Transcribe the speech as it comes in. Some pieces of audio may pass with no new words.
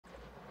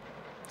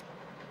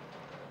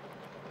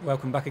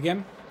Welcome back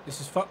again.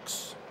 This is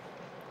Fox,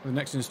 the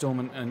next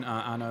instalment in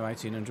our Anno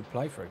 1800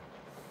 playthrough.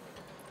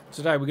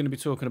 Today we're going to be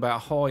talking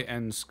about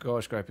high-end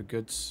skyscraper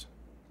goods,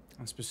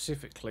 and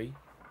specifically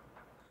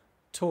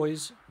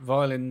toys,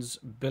 violins,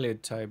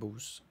 billiard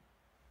tables.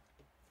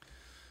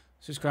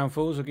 This is ground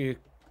floors. I'll give you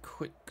a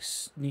quick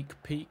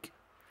sneak peek.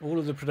 All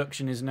of the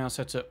production is now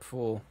set up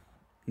for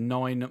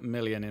 9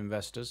 million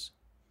investors.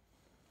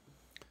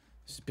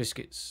 This is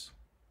biscuits,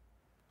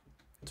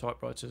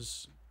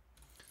 typewriters.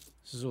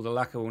 This is all the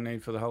lacquer we'll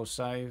need for the whole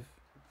save.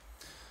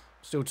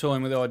 Still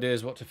toying with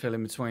ideas what to fill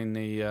in between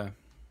the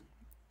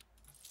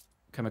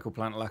chemical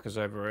plant lacquers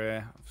over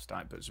here. I've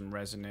started to put some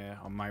resin here.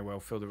 I may well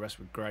fill the rest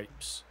with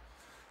grapes.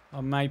 I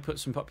may put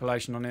some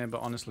population on here,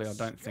 but honestly I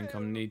don't think I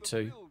need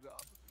to.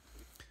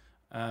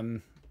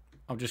 I'll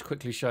just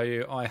quickly show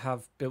you. I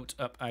have built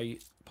up a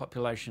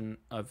population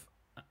of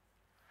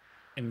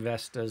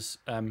investors,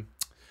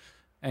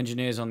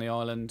 engineers on the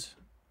island,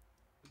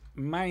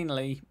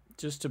 mainly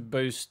just to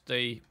boost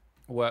the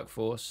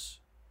workforce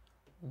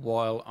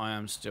while I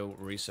am still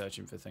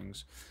researching for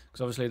things,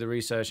 because obviously the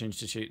research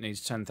institute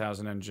needs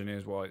 10,000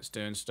 engineers while it's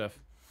doing stuff.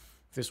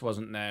 If this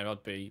wasn't there,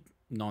 I'd be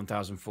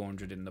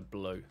 9,400 in the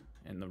blue,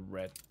 in the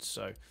red.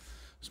 So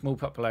small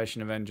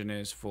population of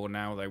engineers for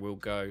now. They will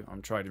go.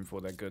 I'm trading for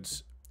their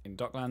goods in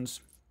Docklands.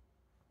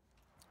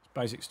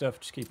 Basic stuff,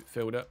 just keep it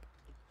filled up.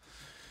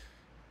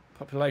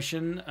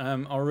 Population,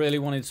 I really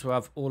wanted to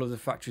have all of the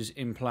factories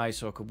in place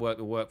so I could work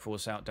the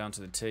workforce out down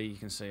to the T. You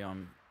can see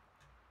I'm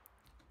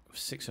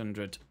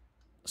 600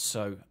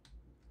 so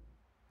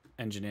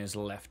engineers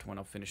left when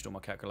I've finished all my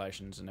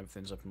calculations and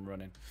everything's up and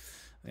running.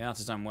 The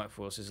artisan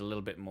workforce is a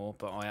little bit more,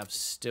 but I have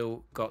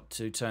still got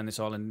to turn this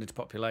island into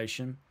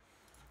population.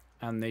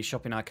 And the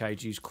shopping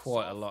arcades use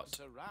quite a lot.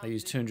 They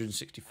use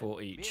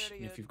 264 each.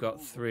 And if you've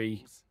got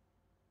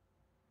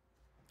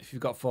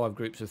 5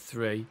 groups of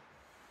 3,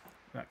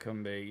 that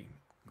can be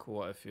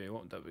quite a few.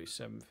 What would that be?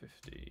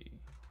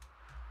 750,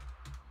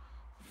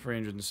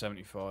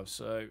 375.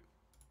 So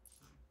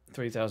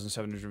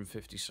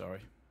 3,750.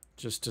 Sorry,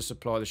 just to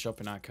supply the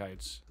shopping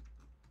arcades.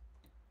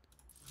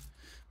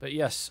 But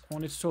yes, I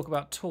wanted to talk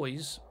about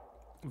toys,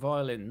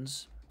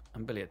 violins,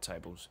 and billiard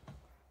tables.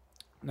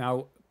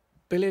 Now,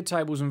 billiard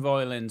tables and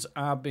violins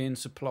are being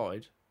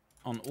supplied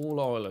on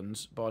all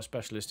islands by a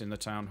specialist in the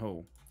town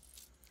hall,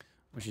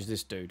 which is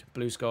this dude.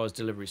 Blue Sky's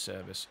delivery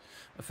service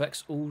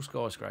affects all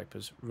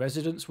skyscrapers.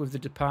 Residents with the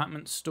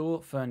department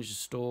store, furniture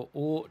store,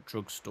 or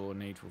drugstore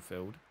need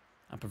fulfilled,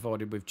 and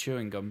provided with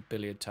chewing gum,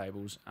 billiard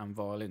tables, and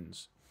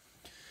violins.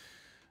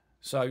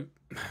 So,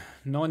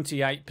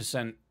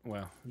 98%,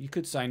 well, you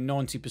could say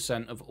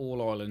 90% of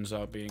all islands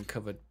are being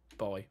covered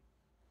by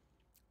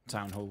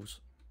town halls.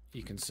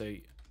 You can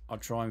see I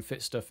try and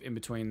fit stuff in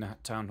between the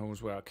town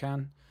halls where I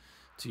can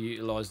to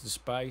utilise the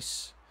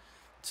space,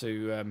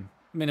 to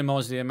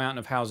minimise the amount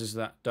of houses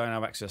that don't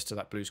have access to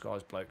that Blue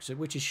Skies bloke, so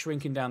which is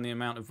shrinking down the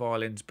amount of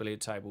violins,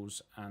 billiard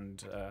tables,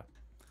 and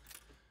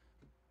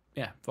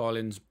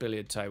violins,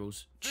 billiard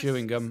tables,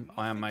 chewing gum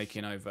I am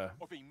making over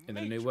in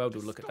the New World.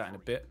 We'll look at that in a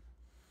bit.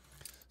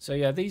 So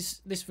yeah,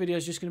 this video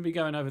is just going to be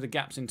going over the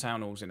gaps in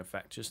town halls, in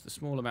effect, just the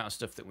small amount of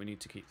stuff that we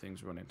need to keep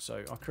things running.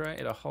 So I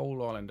created a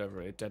whole island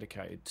over here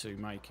dedicated to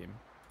making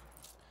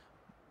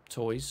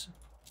toys,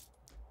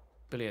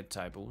 billiard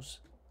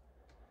tables,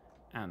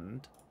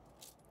 and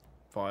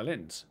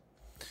violins.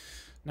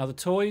 Now the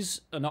toys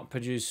are not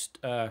produced,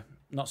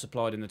 not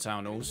supplied in the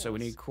town halls, so we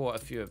need quite a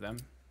few of them.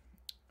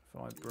 If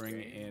I bring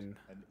in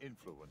an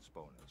influence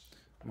bonus,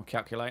 my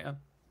calculator,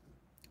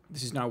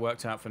 this is now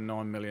worked out for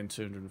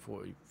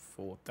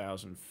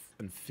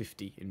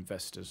 9,244,050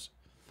 investors.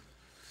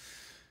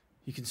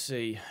 You can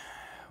see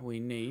we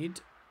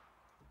need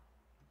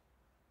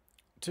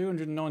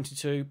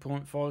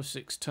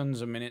 292.56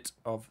 tons a minute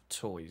of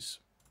toys.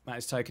 That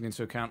is taking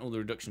into account all the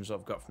reductions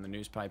I've got from the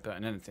newspaper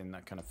and anything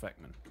that can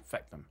affect them.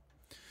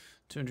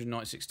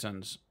 296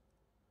 tons.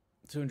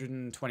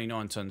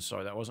 229 tons,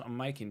 sorry, that was. I'm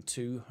making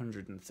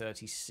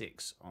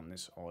 236 on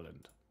this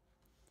island.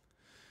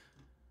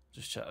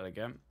 Just check that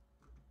again.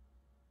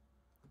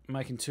 I'm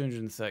making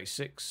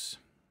 236.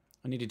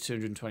 I needed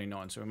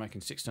 229, so we're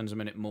making 6 tons a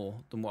minute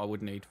more than what I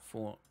would need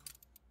for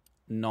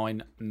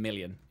 9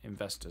 million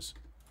investors.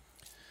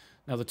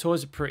 Now the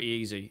toys are pretty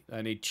easy.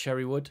 They need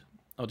cherry wood.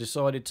 I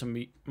decided to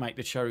make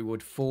the cherry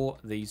wood for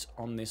these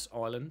on this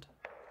island.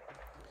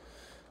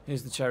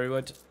 Here's the cherry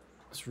wood.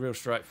 It's real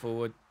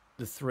straightforward.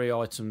 The 3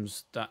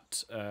 items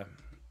that I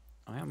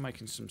am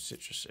making some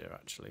citrus here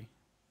actually.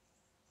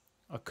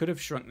 I could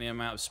have shrunk the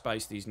amount of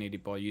space these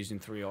needed by using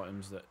 3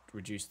 items that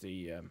reduce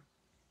the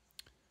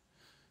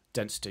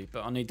density,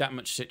 but I need that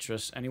much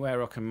citrus.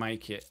 Anywhere I can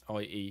make it,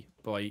 i.e.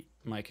 by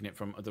making it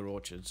from other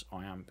orchards,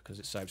 I am, because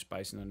it saves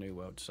space in the New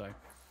World. So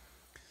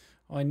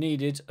I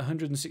needed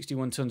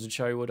 161 tons of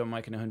cherry wood. I'm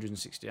making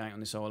 168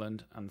 on this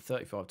island, and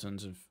 35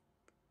 tons of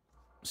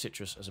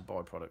citrus as a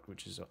byproduct,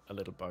 which is a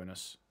little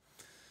bonus.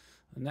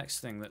 The next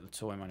thing that the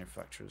toy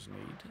manufacturers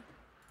need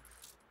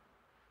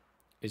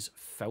is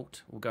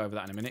felt. We'll go over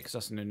that in a minute because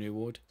that's in the New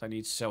World. They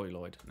need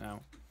celluloid.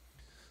 Now,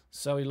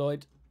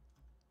 celluloid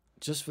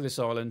Just for this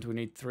island, we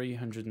need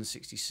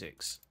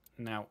 366.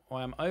 Now,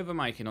 I am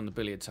overmaking on the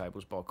billiard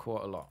tables by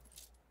quite a lot.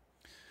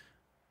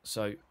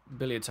 So,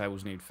 billiard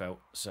tables need felt,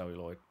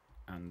 celluloid,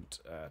 and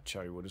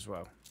cherry wood as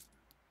well.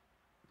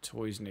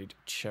 Toys need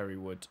cherry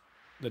wood.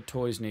 The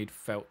toys need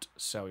felt,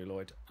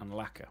 celluloid, and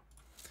lacquer.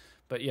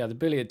 But yeah, the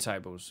billiard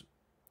tables,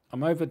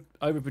 I'm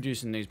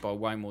overproducing these by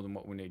way more than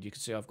what we need. You can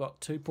see I've got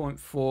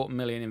 2.4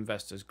 million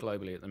investors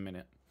globally at the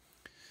minute.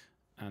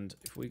 And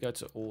if we go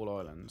to all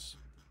islands,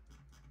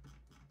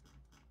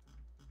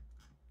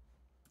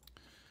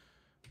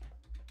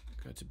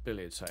 go to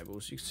billiard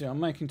tables, you can see I'm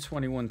making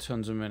 21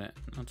 tons a minute.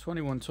 Now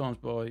 21 times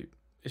by,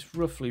 it's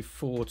roughly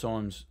 4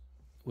 times,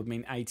 would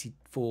mean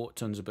 84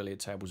 tons of billiard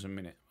tables a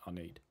minute I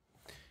need.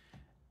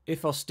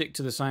 If I stick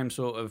to the same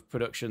sort of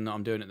production that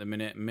I'm doing at the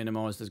minute,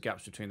 minimise the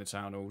gaps between the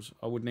town halls,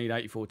 I would need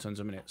 84 tons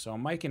a minute. So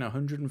I'm making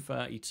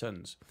 130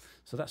 tons.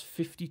 So that's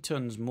 50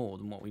 tons more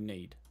than what we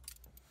need.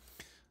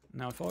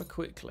 Now if I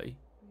quickly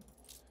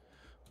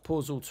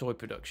pause all toy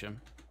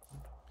production,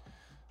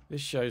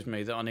 this shows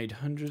me that I need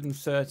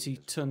 130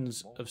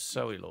 tons of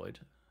celluloid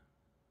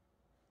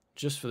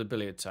just for the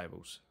billiard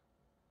tables.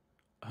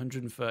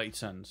 130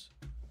 tons.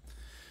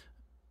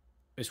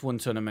 It's 1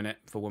 ton a minute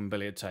for 1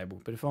 billiard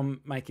table. But if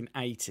I'm making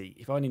 80,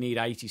 if I only need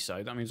 80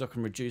 so, that means I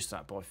can reduce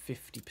that by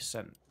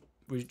 50%.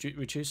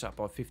 Reduce that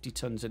by 50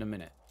 tons in a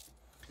minute.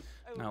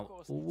 Now,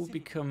 all will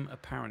become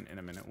apparent in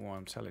a minute why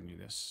I'm telling you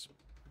this.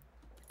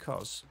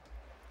 Because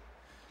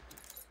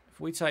if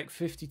we take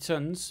 50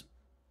 tons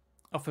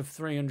off of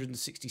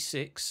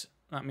 366,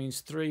 that means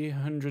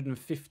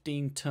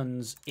 315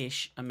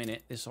 tons-ish a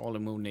minute this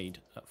island will need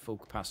at full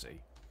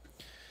capacity.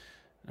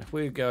 Now, if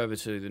we go over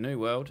to the New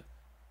World,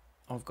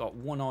 I've got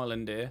one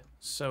island here,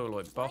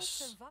 celluloid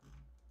boss,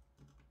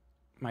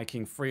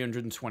 making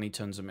 320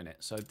 tons a minute.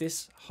 So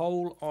this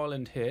whole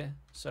island here,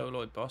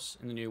 celluloid boss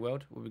in the New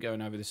World, we'll be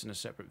going over this in a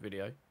separate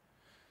video.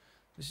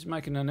 This is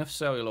making enough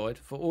celluloid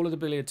for all of the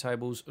billiard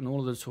tables and all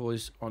of the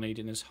toys I need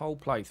in this whole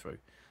playthrough.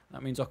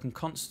 That means I can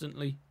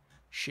constantly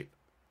ship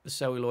the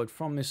celluloid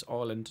from this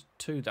island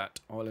to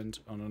that island,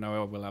 and I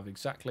know I will have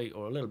exactly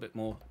or a little bit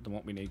more than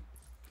what we need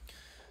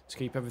to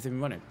keep everything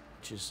running,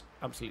 which is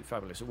absolutely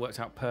fabulous. It worked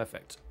out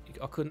perfect.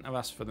 I couldn't have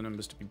asked for the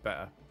numbers to be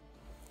better.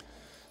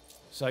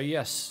 So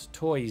yes,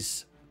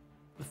 toys.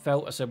 The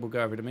felt, I said we'll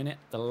go over in a minute.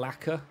 The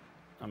lacquer,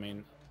 I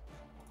mean,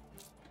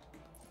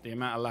 the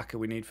amount of lacquer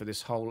we need for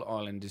this whole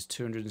island is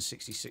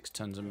 266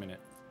 tons a minute.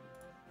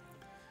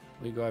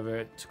 We go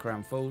over to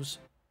Crown Falls.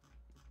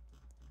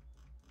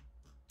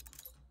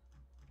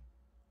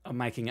 I'm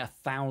making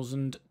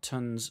 1,000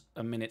 tons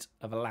a minute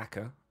of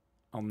lacquer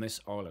on this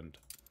island.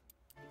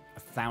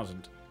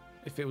 1,000.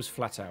 If it was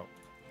flat out.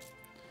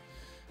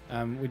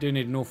 We do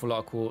need an awful lot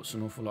of quartz,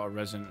 an awful lot of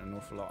resin, an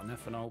awful lot of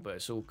ethanol, but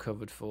it's all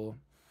covered for.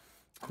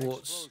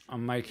 Quartz,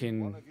 I'm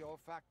making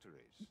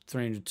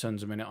 300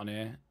 tons a minute on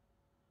here.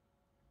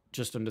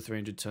 Just under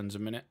 300 tons a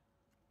minute.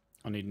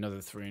 I need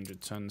another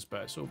 300 tons,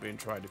 but it's all being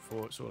traded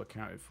for. It's all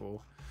accounted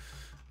for.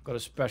 I've got a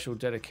special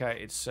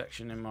dedicated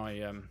section in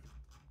my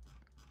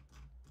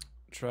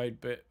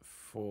trade bit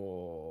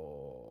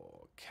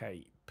for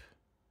Cape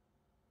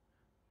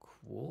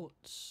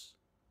quartz.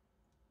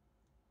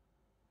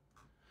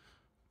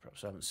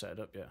 Perhaps I haven't set it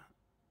up yet.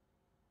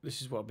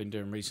 This is what I've been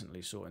doing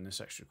recently, sorting this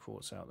extra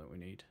quartz out that we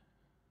need.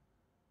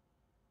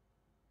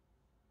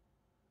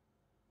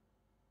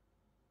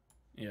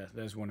 Yeah,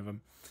 there's one of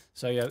them.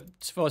 So yeah,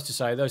 suffice to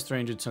say, those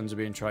 300 tons are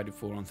being traded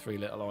for on 3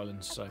 little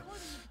islands, so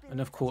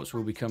enough quartz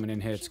will be coming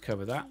in here to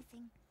cover that.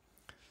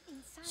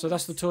 So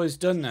that's the toys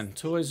done then.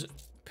 Toys,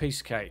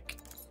 piece cake.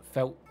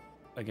 Felt,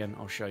 again,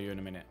 I'll show you in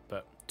a minute,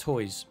 but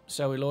toys,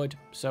 celluloid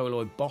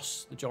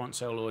boss, the giant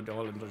celluloid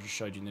island I just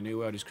showed you in the New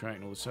World is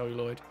creating all the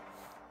celluloid.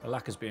 The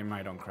lacquer's being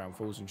made on Crown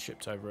Falls and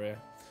shipped over here.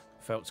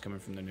 The felt's coming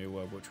from the New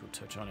World, which we'll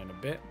touch on in a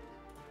bit.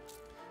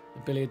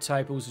 The billiard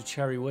tables are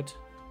cherry wood,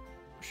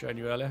 I showed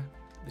you earlier.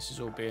 This is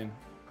all being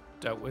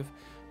dealt with.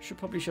 Should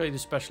probably show you the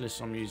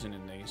specialists I'm using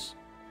in these.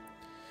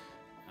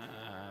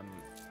 And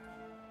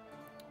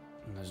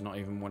there's not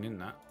even one in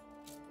that.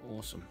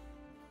 Awesome.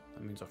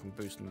 That means I can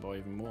boost them by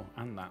even more,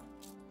 and that.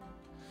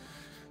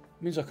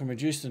 Means I can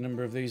reduce the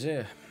number of these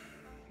here.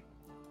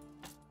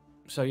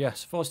 So yeah,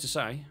 suffice to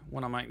say,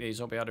 when I make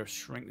these, I'll be able to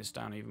shrink this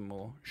down even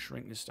more,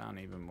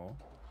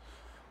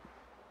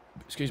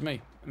 excuse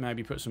me,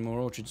 maybe put some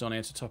more orchards on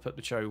here to top up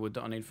the cherry wood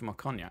that I need for my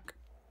cognac.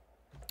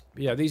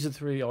 But yeah, these are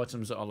 3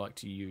 items that I like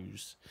to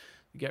use.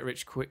 The Get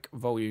Rich Quick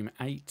Volume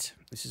 8.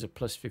 This is a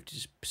plus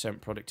 50%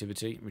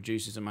 productivity,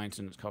 reduces the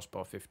maintenance cost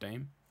by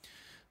 15.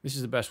 This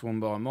is the best one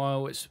by a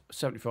mile. It's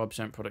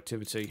 75%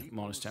 productivity,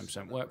 minus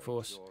 10%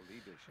 workforce.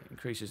 It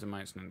increases the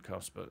maintenance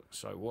cost, but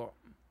so what?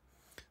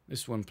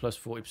 This one plus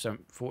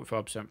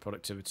 45%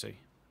 productivity.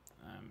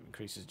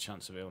 Increases the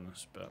chance of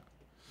illness, but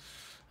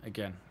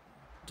again,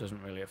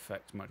 doesn't really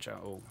affect much at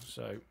all.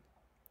 So,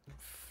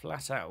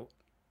 flat out,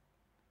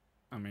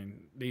 I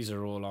mean, these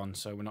are all on,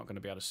 so we're not going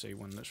to be able to see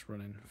one that's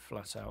running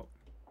flat out.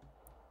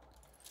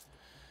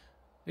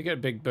 They get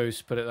a big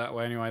boost, put it that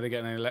way anyway. They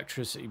get an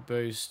electricity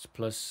boost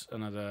plus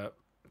another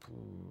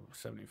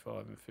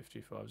 75 and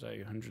 55 is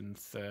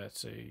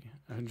 130,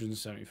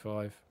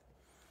 175.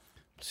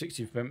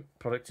 60%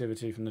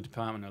 productivity from the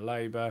Department of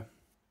Labour.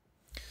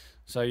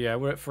 So yeah,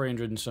 we're at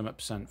 300 and some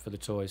 % for the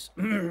toys.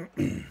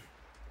 The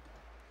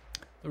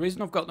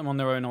reason I've got them on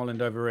their own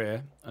island over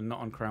here and not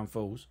on Crown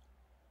Falls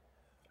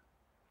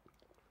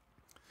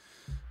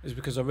is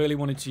because I really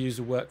wanted to use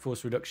the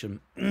workforce reduction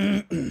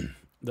that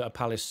a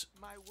palace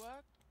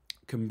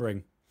can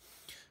bring.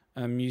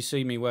 You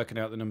see me working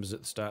out the numbers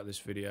at the start of this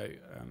video.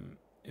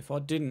 If I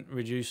didn't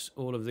reduce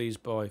all of these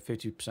by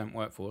 50%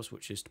 workforce,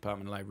 which is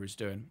Department of Labour is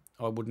doing,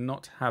 I would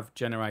not have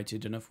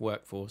generated enough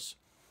workforce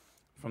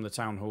from the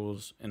town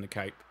halls in the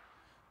Cape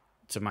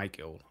to make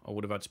it all. I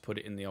would have had to put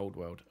it in the old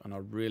world, and I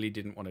really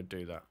didn't want to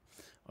do that.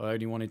 I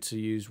only wanted to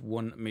use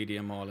one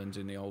medium island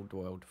in the old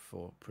world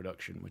for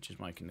production, which is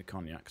making the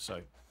cognac. So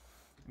it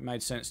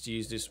made sense to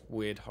use this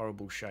weird,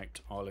 horrible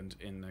shaped island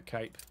in the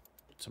Cape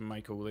to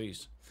make all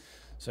these.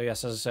 So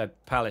yes, as I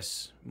said,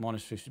 Palace,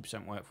 minus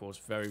 50% workforce,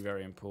 very,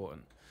 very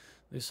important.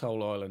 This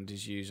whole island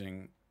is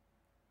using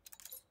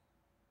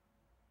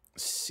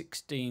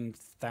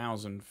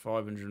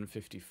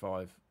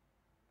 16,555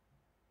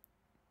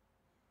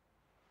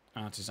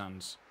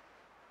 artisans.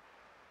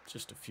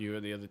 Just a few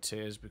of the other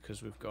tiers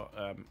because we've got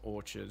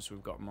orchards,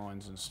 we've got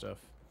mines and stuff.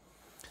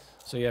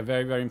 So yeah,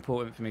 very, very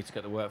important for me to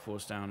get the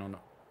workforce down on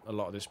a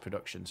lot of this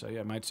production. So yeah,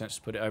 it made sense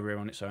to put it over here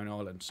on its own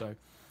island. So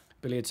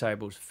billiard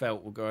tables,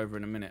 felt, we'll go over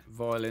in a minute.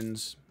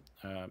 Violins,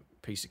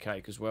 piece of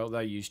cake as well.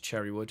 They use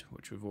cherry wood,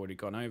 which we've already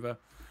gone over.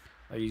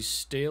 They use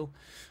steel.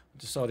 I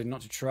decided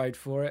not to trade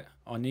for it.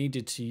 I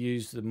needed to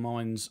use the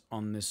mines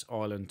on this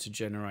island to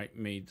generate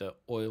me the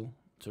oil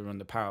to run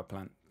the power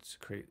plant to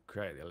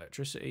create the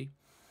electricity.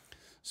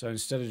 So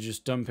instead of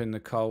just dumping the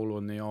coal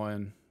and the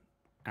iron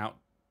out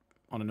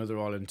on another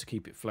island to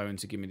keep it flowing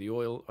to give me the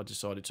oil, I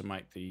decided to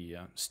make the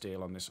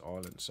steel on this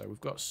island. So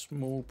we've got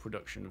small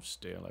production of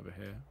steel over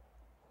here.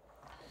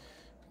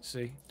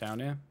 See, down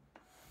here.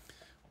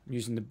 I'm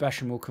using the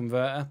Bechamel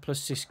converter, plus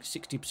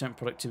 60%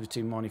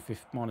 productivity, minus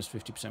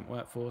 50%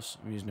 workforce.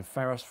 I'm using a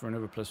Ferros for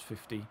another plus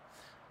 50.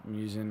 I'm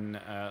using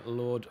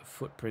Lord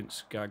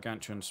Footprints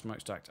Gargantuan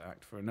Smokestack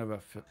Act for another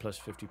plus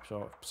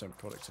 50%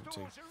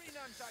 productivity.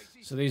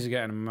 So these are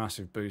getting a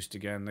massive boost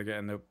again. They're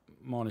getting the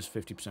minus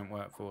 50%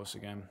 workforce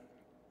again.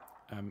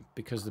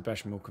 Because the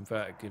Bechamel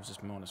converter gives us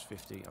minus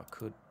 50, I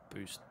could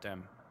boost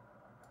them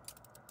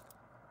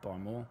by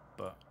more,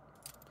 but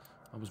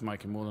I was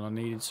making more than I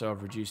needed, so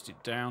I've reduced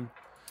it down.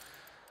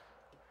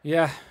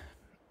 Yeah,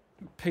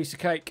 piece of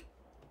cake.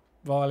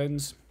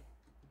 Violins.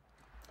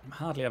 I'm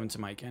hardly having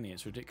to make any.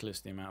 It's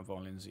ridiculous the amount of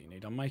violins that you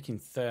need. I'm making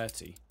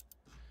 30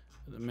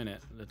 at the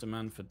minute. The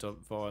demand for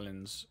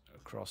violins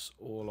across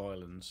all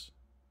islands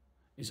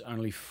is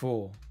only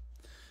 4.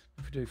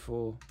 If we do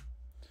 4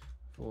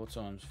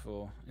 times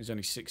 4 is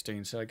only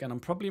 16. So again, I'm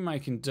probably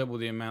making double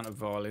the amount of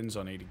violins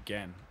I need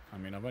again. I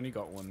mean, I've only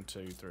got 1,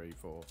 2, 3,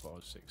 4,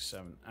 5, 6,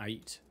 7,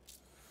 8.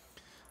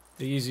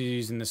 These are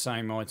using the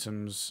same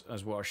items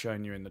as what I've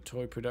shown you in the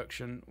toy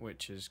production,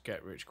 which is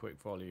Get Rich Quick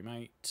Volume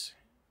 8,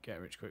 Get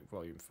Rich Quick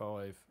Volume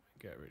 5,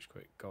 Get Rich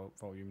Quick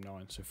Volume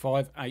 9. So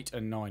 5, 8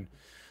 and 9.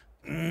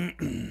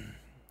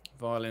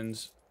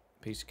 Violins,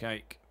 piece of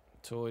cake,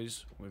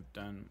 toys, we've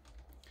done.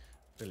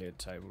 Billiard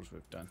tables,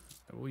 we've done.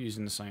 They're all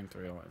using the same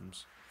 3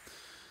 items.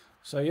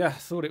 So yeah, I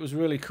thought it was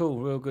really cool.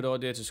 Real good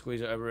idea to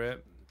squeeze it over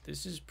here.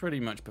 This is pretty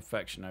much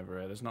perfection over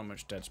here. There's not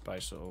much dead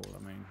space at all. I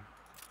mean,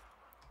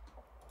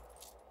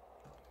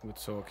 we're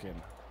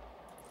talking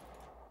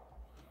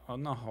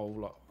not a whole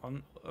lot.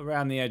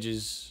 Around the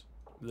edges,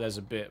 there's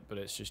a bit, but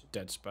it's just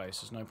dead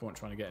space. There's no point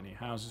trying to get any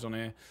houses on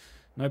here.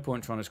 No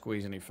point trying to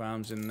squeeze any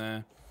farms in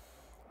there.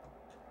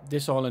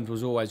 This island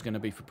was always going to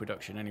be for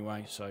production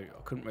anyway, so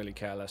I couldn't really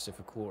care less if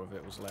a quarter of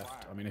it was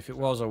left. I mean, if it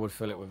was, I would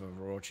fill it with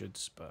other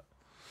orchards, but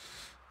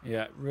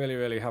yeah, really,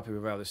 really happy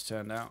with how this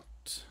turned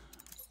out.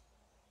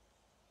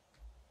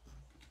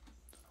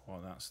 Well,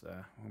 that's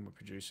there when we're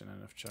producing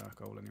enough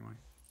charcoal anyway.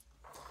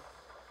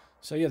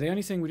 So yeah, the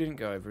only thing we didn't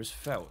go over is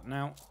felt.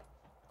 Now,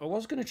 I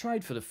was going to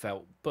trade for the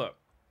felt, but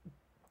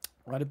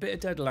I had a bit of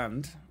dead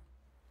land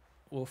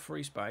or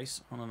free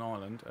space on an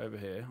island over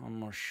here on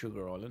my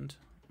sugar island.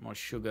 My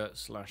sugar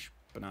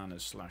 /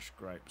 bananas /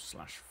 grapes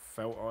 /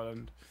 felt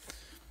island.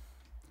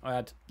 I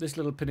had this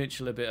little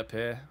peninsula bit up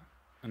here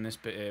and this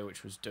bit here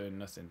which was doing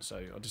nothing.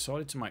 So I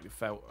decided to make the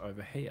felt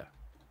over here.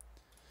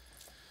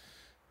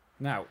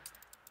 Now,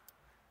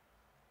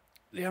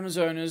 the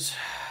Amazonas,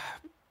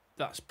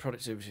 that's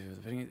productivity of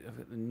the thing. I've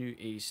got the New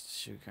East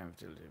sugarcane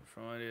fertility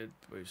provided,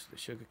 boost the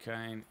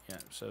sugarcane. Yeah,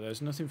 so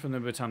there's nothing from the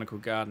botanical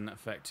garden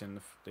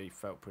affecting the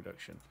felt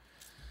production.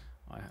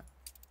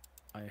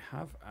 I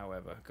have,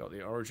 however, got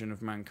the origin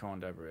of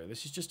mankind over here.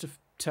 This is just a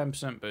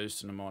 10%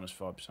 boost and a minus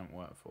 5%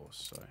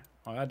 workforce. So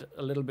I had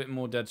a little bit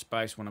more dead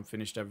space when I've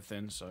finished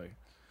everything. So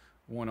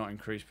why not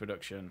increase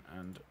production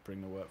and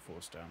bring the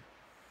workforce down?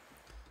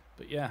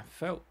 But yeah,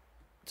 felt.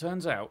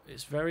 Turns out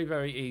it's very,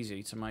 very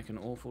easy to make an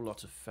awful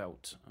lot of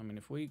felt. I mean,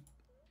 if we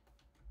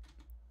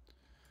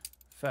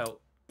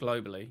felt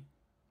globally,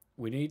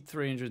 We need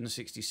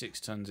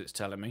 366 tons, it's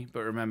telling me.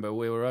 But remember,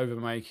 we were over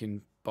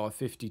making by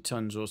 50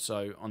 tons or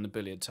so on the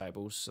billiard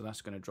tables. So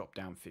that's going to drop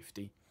down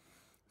 50.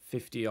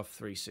 50 off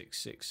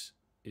 366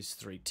 is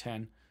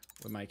 310.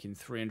 We're making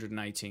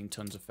 318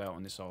 tons of felt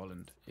on this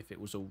island if it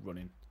was all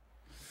running.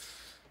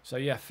 So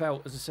yeah,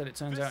 felt, as I said, it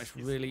turns out it's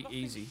really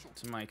easy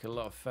to make a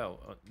lot of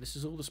felt. This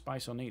is all the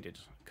space I needed.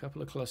 A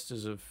couple of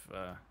clusters of,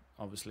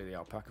 obviously, the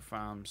alpaca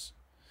farms.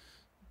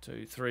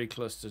 2, 3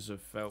 clusters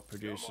of felt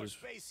producers.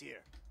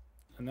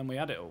 And then we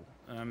had it all.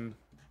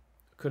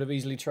 Could have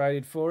easily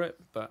traded for it,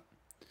 but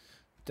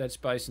dead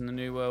space in the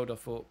new world, I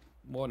thought,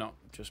 why not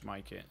just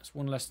make it? It's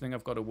one less thing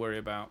I've got to worry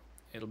about.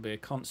 It'll be a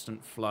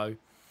constant flow.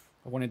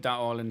 I wanted that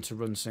island to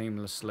run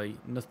seamlessly.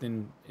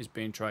 Nothing is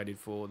being traded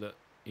for that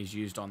is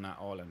used on that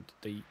island.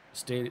 The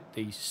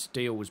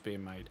steel was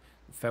being made,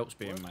 the felt's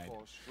being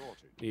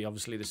made.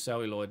 Obviously the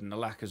celluloid and the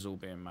lacquer's all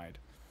being made.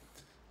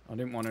 I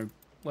didn't want to,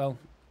 well,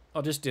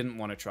 I just didn't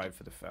want to trade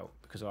for the felt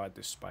because I had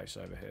this space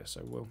over here.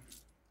 So we'll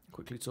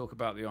quickly talk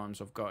about the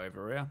items I've got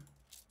over here.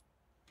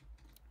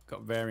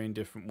 Got varying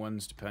different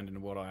ones depending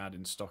on what I had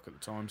in stock at the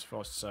time.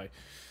 Suffice to say,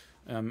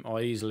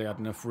 I easily had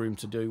enough room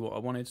to do what I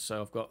wanted. So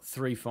I've got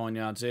 3 fine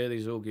yards here.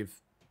 These all give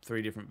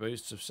 3 different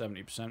boosts of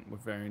 70%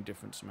 with varying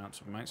different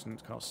amounts of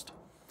maintenance cost.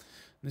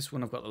 This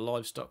one I've got the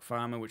livestock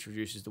farmer, which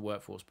reduces the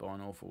workforce by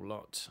an awful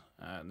lot.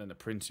 And then the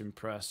printing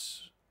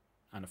press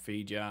and a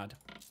feed yard.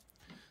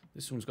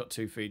 This one's got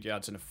 2 feed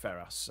yards and a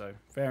ferras, so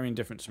varying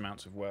different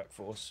amounts of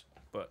workforce.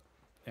 But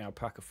the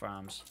alpaca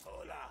farms,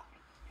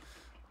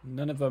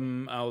 none of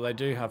them. Oh, they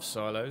do have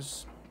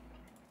silos.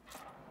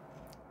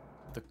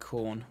 The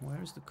corn.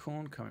 Where is the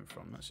corn coming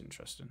from? That's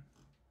interesting.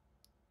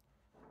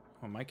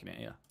 Oh, I'm making it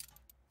here.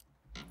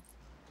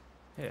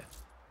 Here.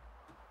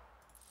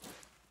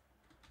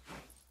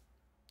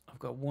 I've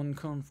got 1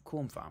 corn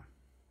farm.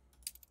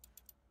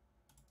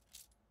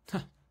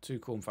 2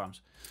 corn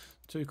farms.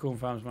 2 corn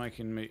farms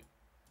making me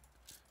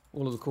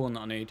all of the corn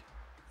that I need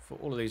for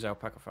all of these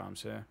alpaca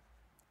farms here.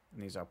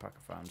 And these alpaca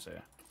farms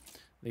here.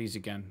 These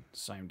again,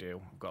 same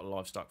deal. I've got a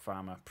livestock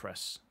farmer,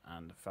 press,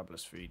 and a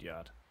fabulous feed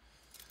yard.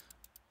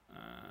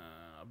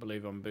 I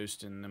believe I'm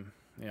boosting them.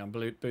 Yeah, I'm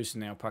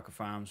boosting the alpaca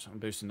farms. I'm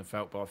boosting the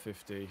felt by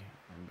 50.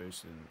 I'm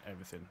boosting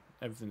everything.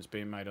 Everything that's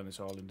being made on this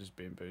island is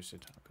being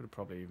boosted. I could have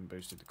probably even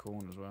boosted the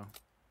corn as well.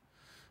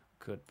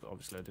 Could, but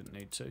obviously I didn't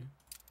need to.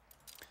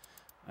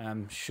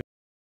 Sugar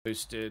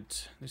boosted.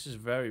 This is a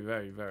very,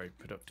 very, very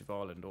productive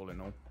island all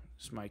in all.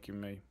 It's making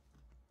me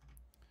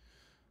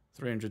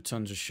 300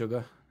 tons of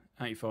sugar,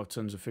 85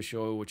 tons of fish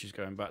oil, which is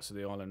going back to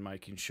the island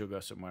making sugar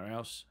somewhere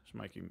else. It's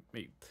making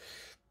me,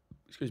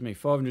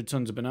 500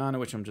 tons of banana,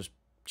 which I'm just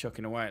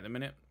chucking away at the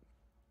minute.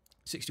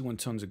 61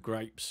 tons of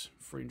grapes,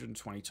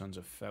 320 tons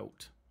of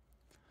felt,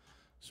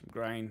 some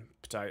grain,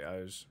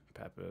 potatoes,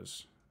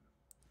 peppers,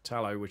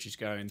 tallow, which is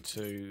going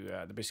to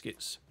the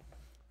biscuits.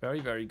 Very,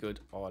 very good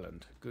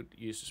island. Good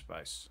use of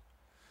space.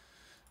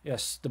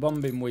 Yes, the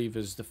bombing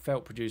weavers, the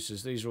felt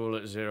producers, these are all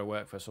at 0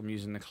 workforce. I'm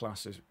using the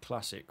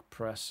classic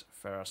press,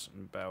 ferrous,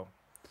 and bell.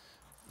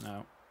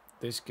 Now,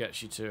 this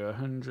gets you to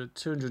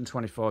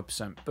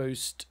 225%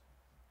 boost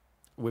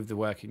with the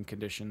working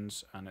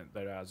conditions, and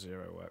there are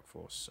 0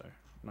 workforce, so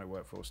no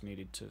workforce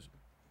needed to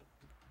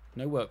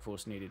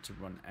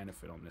run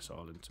anything on this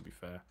island. To be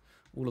fair,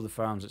 all of the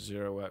farms at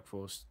 0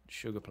 workforce.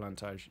 Sugar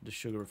plantation, the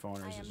sugar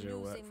refineries at 0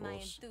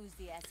 workforce.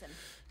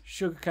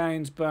 Sugar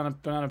canes,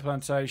 banana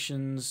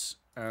plantations,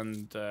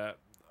 and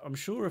I'm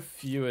sure a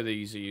few of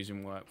these are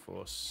using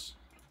workforce.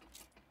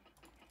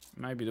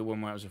 Maybe the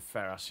one where it was a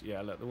ferrous.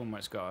 Yeah, look, the one where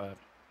it's got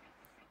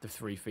the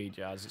 3 feed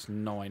yards. It's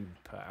 9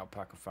 per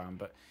alpaca farm,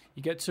 but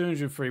you get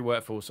 203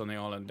 workforce on the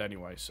island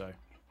anyway, so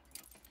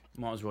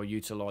might as well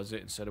utilise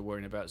it instead of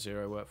worrying about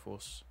 0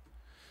 workforce.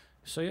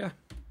 So yeah,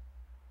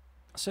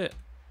 that's it.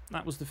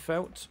 That was the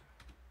felt.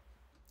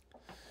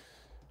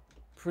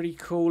 Pretty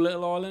cool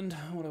little island.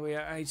 What are we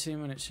at?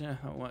 18 minutes. Yeah,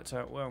 that worked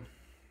out well.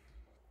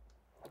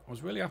 I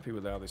was really happy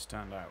with how this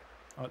turned out.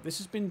 This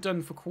has been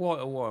done for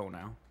quite a while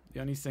now. The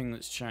only thing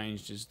that's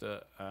changed is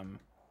that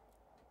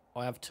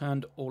I have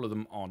turned all of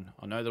them on.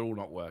 I know they're all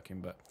not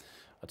working, but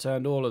I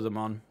turned all of them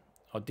on.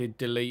 I did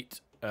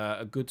delete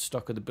a good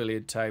stock of the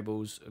billiard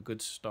tables, a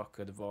good stock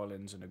of the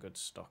violins, and a good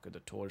stock of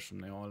the toys from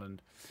the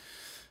island,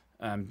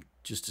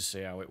 just to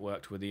see how it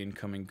worked with the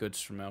incoming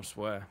goods from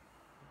elsewhere,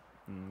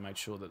 and made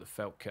sure that the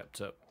felt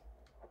kept up.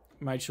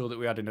 Made sure that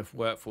we had enough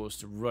workforce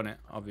to run it,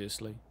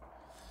 obviously.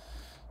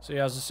 So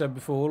yeah, as I said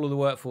before, all of the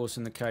workforce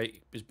in the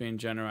Cape is being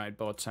generated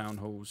by town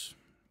halls.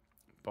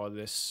 By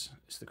this,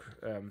 it's the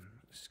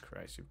this is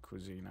Creative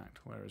Cuisine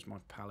Act. Where is my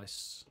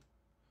palace?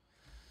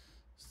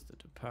 It's the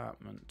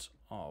Department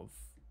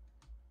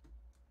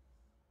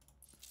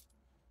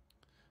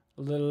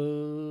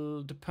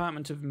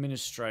of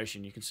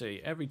Administration. You can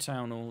see every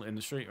town hall in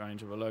the street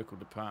range of a local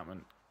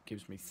department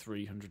gives me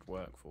 300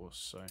 workforce.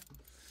 So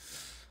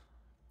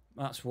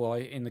that's why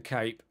in the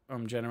Cape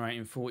I'm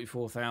generating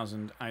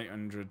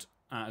 44,800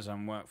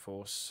 artisan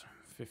workforce,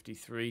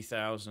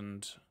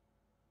 53,000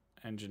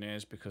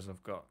 engineers because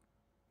I've got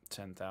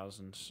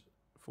 10,000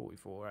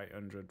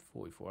 44,800,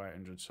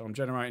 44,800. So I'm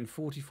generating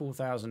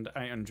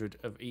 44,800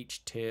 of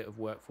each tier of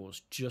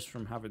workforce just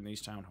from having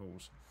these town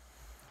halls.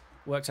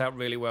 Worked out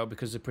really well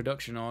because the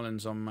production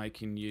islands I'm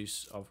making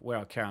use of, where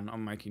I can,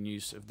 I'm making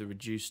use of the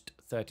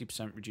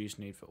 30% reduced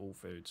need for all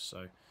foods.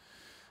 So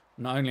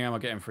not only am I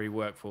getting free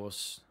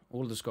workforce,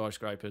 all of the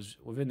skyscrapers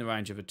within the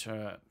range of a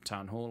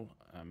town hall,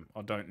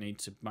 I don't need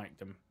to make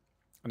them.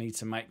 I need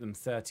to make them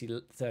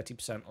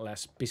 30%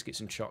 less biscuits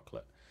and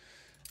chocolate.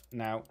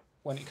 Now,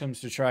 when it comes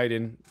to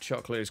trading,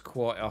 chocolate is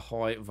quite a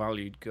high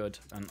valued good,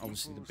 and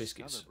obviously the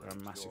biscuits are a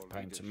massive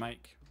pain to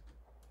make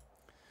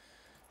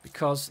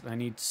because they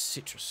need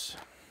citrus.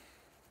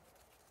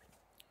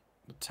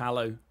 The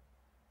tallow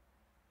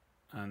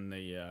and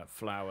the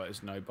flour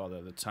is no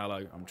bother. The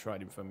tallow, I'm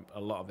trading from a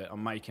lot of it.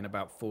 I'm making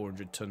about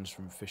 400 tons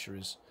from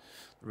fisheries.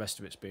 The rest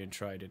of it's being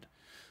traded.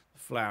 The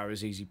flour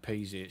is easy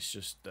peasy. It's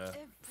just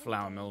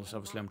flour mills.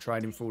 Obviously, I'm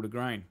trading for all the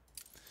grain.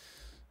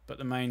 But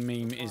the main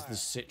meme is the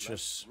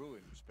citrus.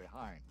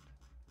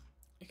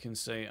 You can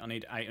see I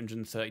need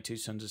 832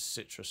 tons of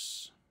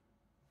citrus.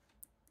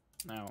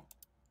 Now,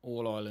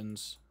 all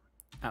islands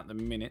at the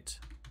minute,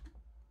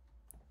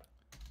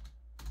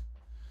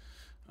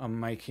 I'm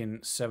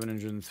making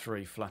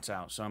 703 flat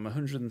out. So I'm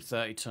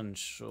 130 tons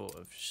short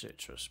of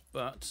citrus.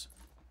 But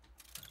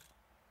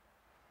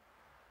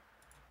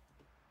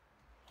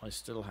I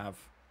still have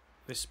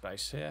this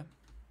space here,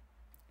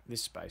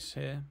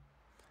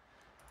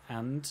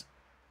 and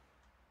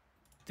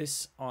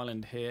this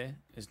island here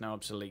is now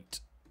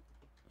obsolete.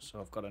 So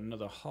I've got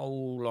another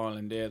whole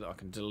island here that I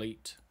can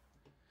delete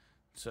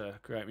to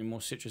create me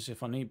more citrus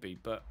if I need be.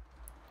 But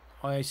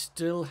I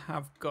still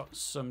have got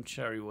some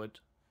cherry wood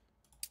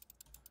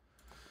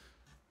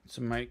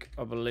to make,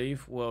 I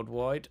believe,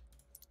 worldwide.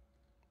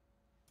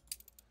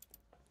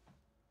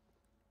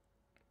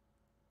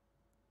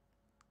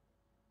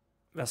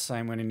 That's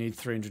saying we only need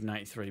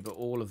 383, but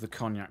all of the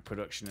cognac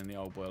production in the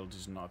old world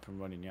is not up and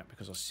running yet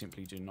because I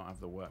simply do not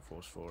have the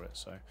workforce for it.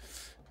 So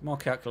my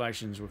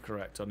calculations were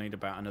correct. I need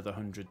about another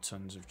 100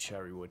 tons of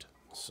cherry wood.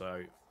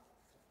 So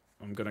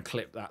I'm going to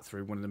clip that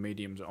through one of the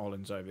medium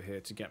islands over here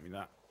to get me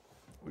that,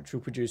 which will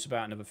produce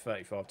about another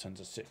 35 tons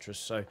of citrus.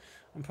 So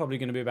I'm probably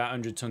going to be about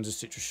 100 tons of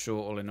citrus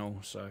short all in all.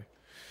 So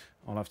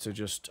I'll have to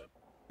just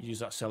use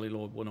that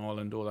celluloid one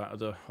island or that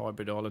other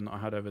hybrid island that I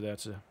had over there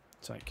to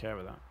take care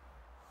of that.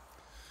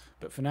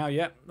 But for now,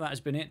 yeah, that has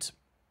been it.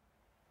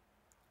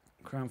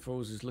 Crown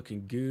Falls is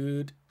looking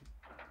good.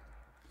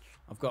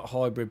 I've got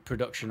hybrid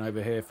production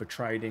over here for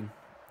trading.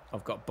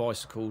 I've got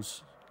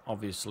bicycles,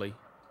 obviously.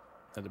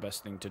 They're the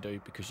best thing to do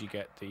because you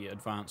get the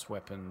advanced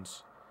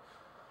weapons,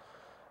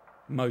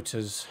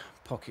 motors,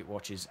 pocket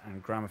watches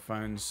and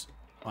gramophones.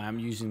 I am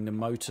using the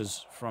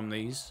motors from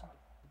these,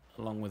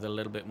 along with a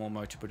little bit more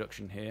motor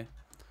production here,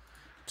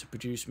 to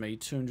produce me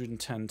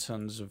 210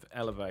 tons of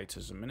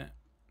elevators a minute.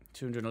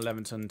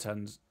 211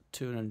 tons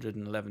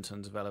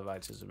of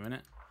elevators a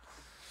minute.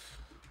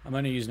 I'm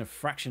only using a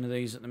fraction of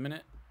these at the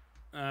minute.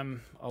 I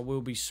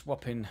will be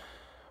swapping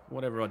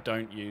whatever I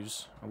don't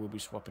use. I will be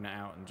swapping it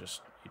out and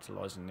just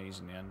utilising these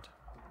in the end.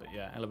 But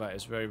yeah,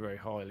 elevators very, very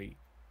highly.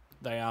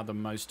 They are the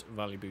most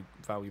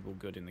valuable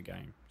good in the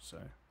game.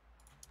 So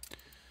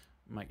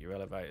make your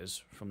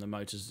elevators from the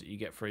motors that you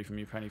get free from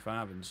your penny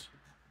farthings.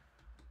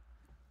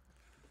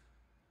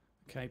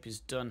 Cape is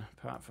done.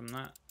 Apart from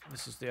that,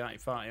 this is the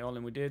 80-40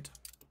 island we did.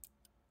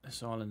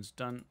 This island's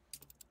done.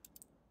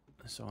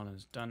 This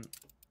island's done.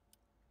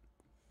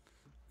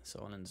 This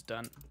island's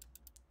done.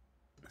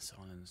 This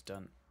island's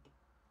done.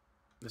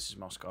 This is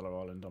my Scholar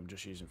Island I'm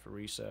just using for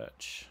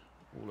research.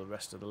 All the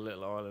rest of the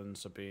little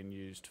islands are being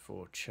used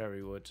for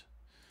cherry wood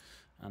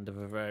and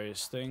other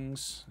various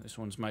things. This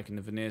one's making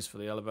the veneers for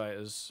the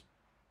elevators.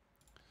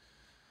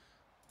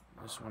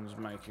 This one's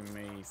making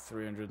me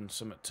 300 and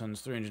some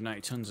tons,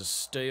 380 tons of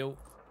steel,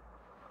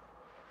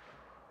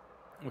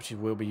 which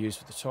will be used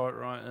for the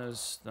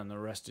typewriters. Then the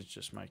rest is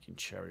just making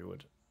cherry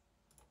wood.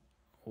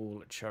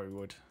 All cherry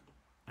wood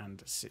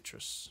and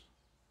citrus.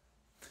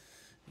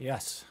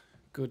 Yes,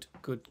 good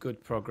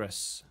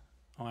progress.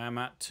 I am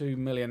at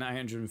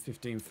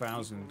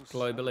 2,815,000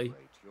 globally.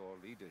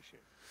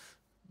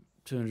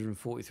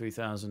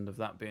 243,000 of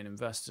that being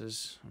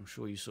investors. I'm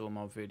sure you saw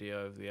my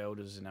video of the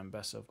elders in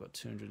Ambessa. I've got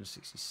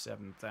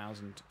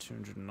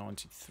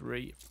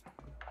 267,293.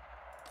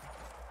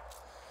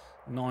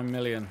 9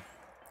 million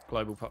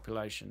global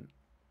population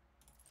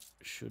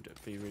should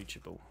be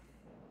reachable.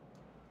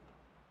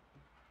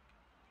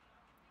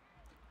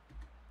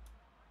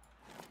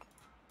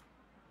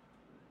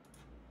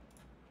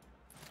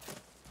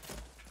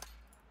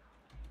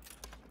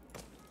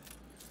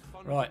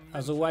 Right,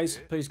 as always,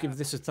 please give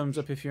this a thumbs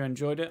up if you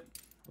enjoyed it.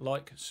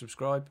 Like,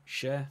 subscribe,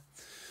 share.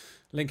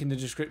 Link in the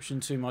description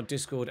to my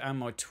Discord and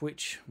my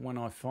Twitch when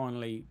I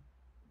finally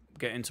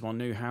get into my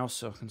new house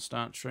so I can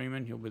start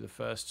streaming. You'll be the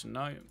first to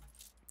know.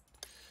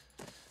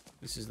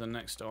 This is the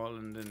next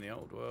island in the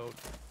old world,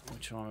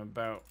 which I'm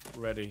about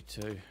ready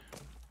to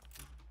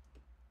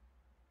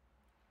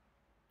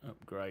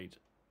upgrade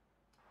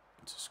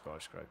to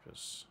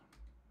skyscrapers.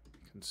 You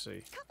can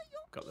see. Cover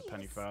your Got the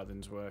penny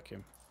farthings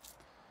working.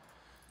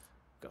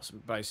 Got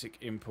some basic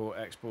import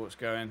exports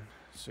going.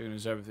 As soon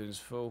as everything's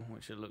full,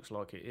 which it looks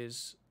like it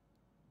is,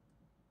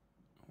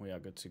 we are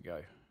good to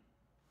go.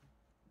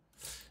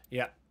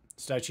 Yeah,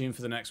 stay tuned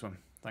for the next one.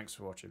 Thanks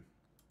for watching.